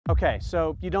Okay,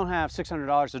 so you don't have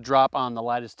 $600 to drop on the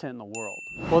lightest tent in the world.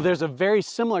 Well, there's a very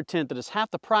similar tent that is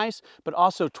half the price, but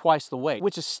also twice the weight,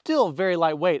 which is still very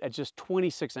lightweight at just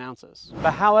 26 ounces.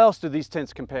 But how else do these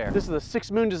tents compare? This is the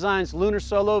 6 Moon Designs Lunar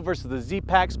Solo versus the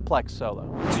ZPacks Plex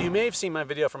Solo. So you may have seen my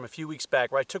video from a few weeks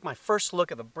back where I took my first look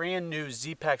at the brand new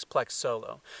ZPacks Plex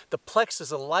Solo. The Plex is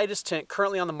the lightest tent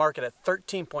currently on the market at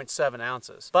 13.7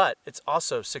 ounces, but it's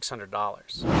also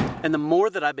 $600. And the more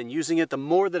that I've been using it, the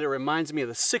more that it reminds me of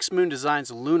the 6 Moon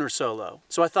Designs Lunar Solo.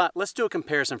 So I thought, let's do a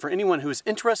comparison for anyone who is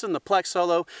interested in the Plex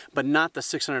Solo, but not the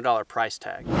 $600 price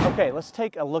tag. Okay, let's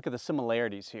take a look at the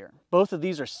similarities here. Both of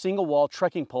these are single wall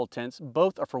trekking pole tents.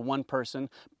 Both are for one person.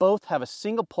 Both have a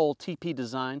single pole TP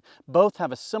design. Both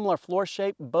have a similar floor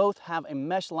shape. Both have a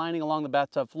mesh lining along the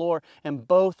bathtub floor, and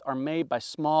both are made by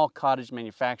small cottage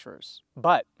manufacturers.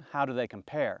 But how do they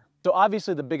compare? So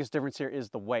obviously the biggest difference here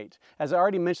is the weight. As I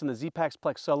already mentioned, the ZPacks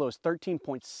Plex Solo is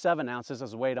 13.7 ounces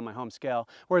as weight on my home scale,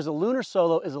 whereas the Lunar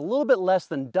Solo is a little bit less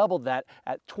than double that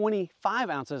at 25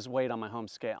 ounces weight on my home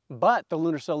scale. But the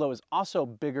Lunar Solo is also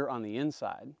bigger on the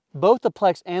inside. Both the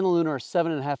Plex and the Lunar are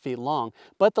 7.5 feet long,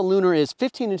 but the Lunar is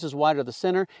 15 inches wider at the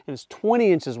center and is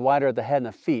 20 inches wider at the head and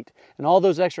the feet. And all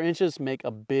those extra inches make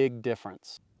a big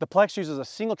difference. The Plex uses a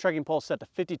single trekking pole set to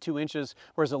 52 inches,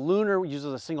 whereas the Lunar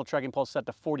uses a single trekking pole set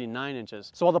to 49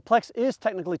 inches. So while the Plex is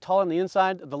technically taller on the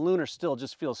inside, the Lunar still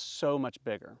just feels so much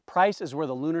bigger. Price is where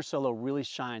the Lunar Solo really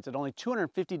shines at only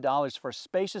 $250 for a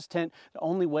spacious tent that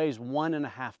only weighs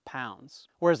 1.5 pounds,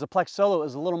 whereas the Plex Solo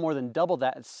is a little more than double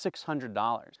that at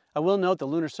 $600. I will note the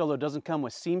Lunar Solo doesn't come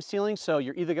with seam sealing, so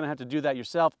you're either going to have to do that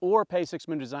yourself or pay 6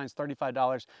 Moon Designs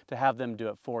 $35 to have them do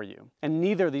it for you. And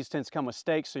neither of these tents come with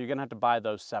stakes, so you're going to have to buy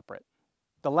those separate.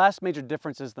 The last major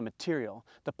difference is the material.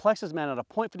 The Plex is made out of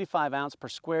 0.55 ounce per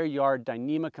square yard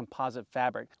Dyneema composite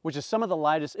fabric, which is some of the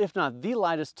lightest, if not the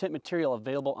lightest, tent material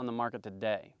available on the market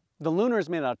today. The Lunar is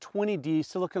made out of 20D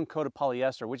silicone-coated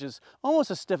polyester, which is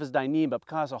almost as stiff as Dyneema, but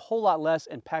costs a whole lot less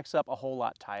and packs up a whole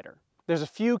lot tighter. There's a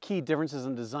few key differences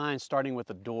in design, starting with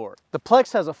the door. The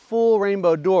Plex has a full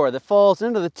rainbow door that falls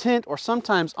into the tent or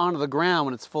sometimes onto the ground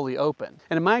when it's fully open.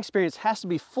 And in my experience, it has to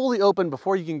be fully open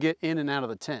before you can get in and out of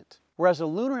the tent. Whereas the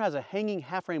Lunar has a hanging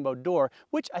half rainbow door,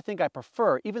 which I think I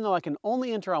prefer, even though I can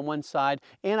only enter on one side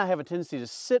and I have a tendency to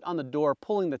sit on the door,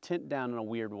 pulling the tent down in a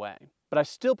weird way. But I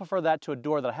still prefer that to a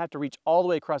door that I have to reach all the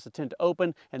way across the tent to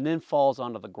open and then falls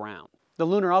onto the ground. The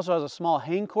Lunar also has a small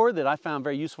hang cord that I found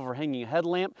very useful for hanging a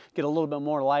headlamp, get a little bit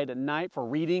more light at night for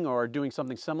reading or doing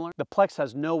something similar. The Plex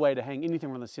has no way to hang anything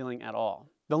from the ceiling at all.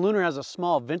 The Lunar has a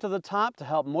small vent at the top to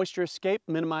help moisture escape,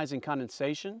 minimizing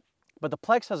condensation. But the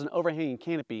Plex has an overhanging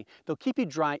canopy that'll keep you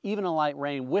dry even in light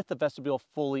rain with the vestibule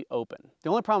fully open. The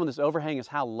only problem with this overhang is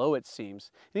how low it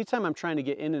seems. Anytime I'm trying to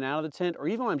get in and out of the tent, or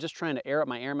even when I'm just trying to air up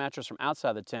my air mattress from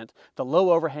outside the tent, the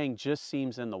low overhang just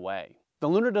seems in the way. The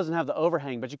Lunar doesn't have the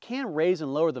overhang, but you can raise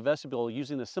and lower the vestibule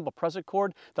using the simple pressure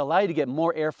cord that allow you to get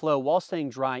more airflow while staying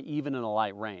dry even in a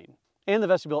light rain. And the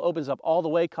vestibule opens up all the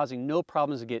way, causing no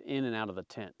problems to get in and out of the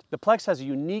tent. The Plex has a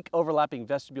unique overlapping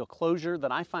vestibule closure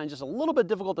that I find just a little bit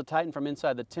difficult to tighten from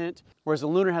inside the tent, whereas the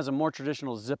Lunar has a more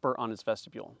traditional zipper on its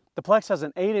vestibule. The Plex has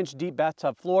an 8-inch deep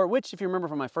bathtub floor, which, if you remember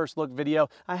from my first look video,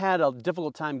 I had a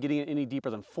difficult time getting it any deeper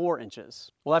than 4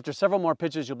 inches. Well, after several more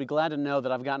pitches, you'll be glad to know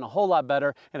that I've gotten a whole lot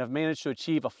better and have managed to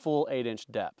achieve a full 8-inch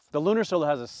depth. The Lunar Solo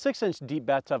has a 6-inch deep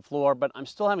bathtub floor, but I'm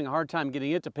still having a hard time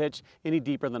getting it to pitch any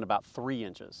deeper than about 3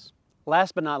 inches.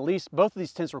 Last but not least, both of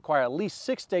these tents require at least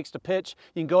 6 stakes to pitch.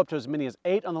 You can go up to as many as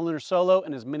 8 on the Lunar Solo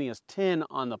and as many as 10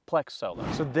 on the Plex Solo.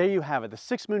 So there you have it, the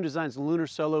 6 Moon Designs Lunar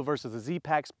Solo versus the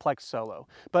ZPacks Plex Solo.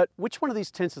 But which one of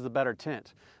these tents is the better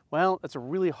tent? Well, it's a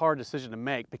really hard decision to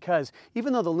make because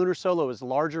even though the Lunar Solo is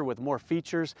larger with more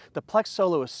features, the Plex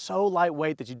Solo is so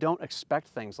lightweight that you don't expect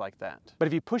things like that. But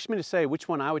if you push me to say which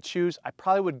one I would choose, I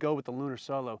probably would go with the Lunar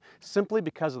Solo simply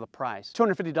because of the price.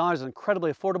 $250 is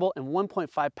incredibly affordable and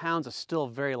 1.5 pounds is still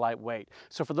very lightweight.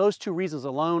 So for those two reasons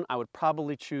alone, I would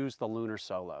probably choose the Lunar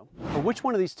Solo. But which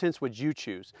one of these tents would you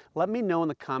choose? Let me know in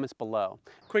the comments below.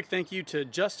 Quick thank you to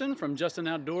Justin from Justin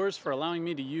Outdoors for allowing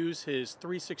me to use his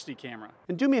 360 camera.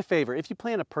 And do me a favor, if you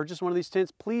plan to purchase one of these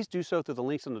tents, please do so through the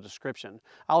links in the description.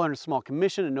 I'll earn a small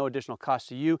commission and no additional cost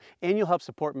to you, and you'll help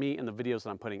support me and the videos that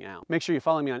I'm putting out. Make sure you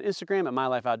follow me on Instagram at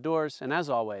MyLifeOutdoors, and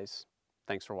as always,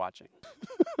 thanks for watching.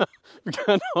 We've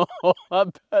gotten a whole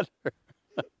lot better.